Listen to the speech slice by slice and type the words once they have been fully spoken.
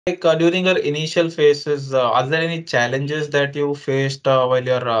Like during your initial phases, are there any challenges that you faced while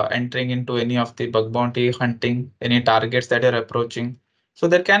you're entering into any of the bug bounty hunting, any targets that you're approaching? So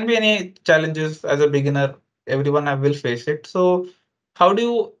there can be any challenges as a beginner. Everyone will face it. So how do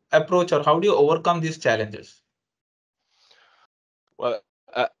you approach or how do you overcome these challenges? Well,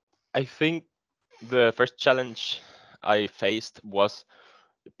 I think the first challenge I faced was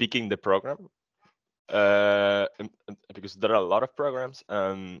picking the program, because there are a lot of programs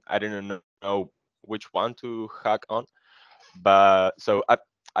and I didn't know which one to hack on. But so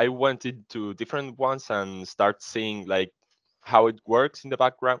I went into different ones and start seeing like how it works in the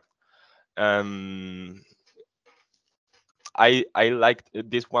background. Um, I liked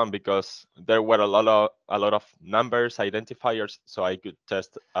this one because there were a lot of numbers identifiers, so I could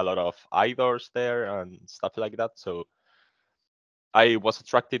test a lot of IDORs there and stuff like that. So I was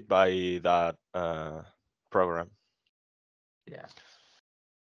attracted by that program. Yeah,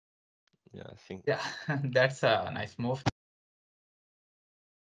 Yeah, I think. yeah, that's a nice move.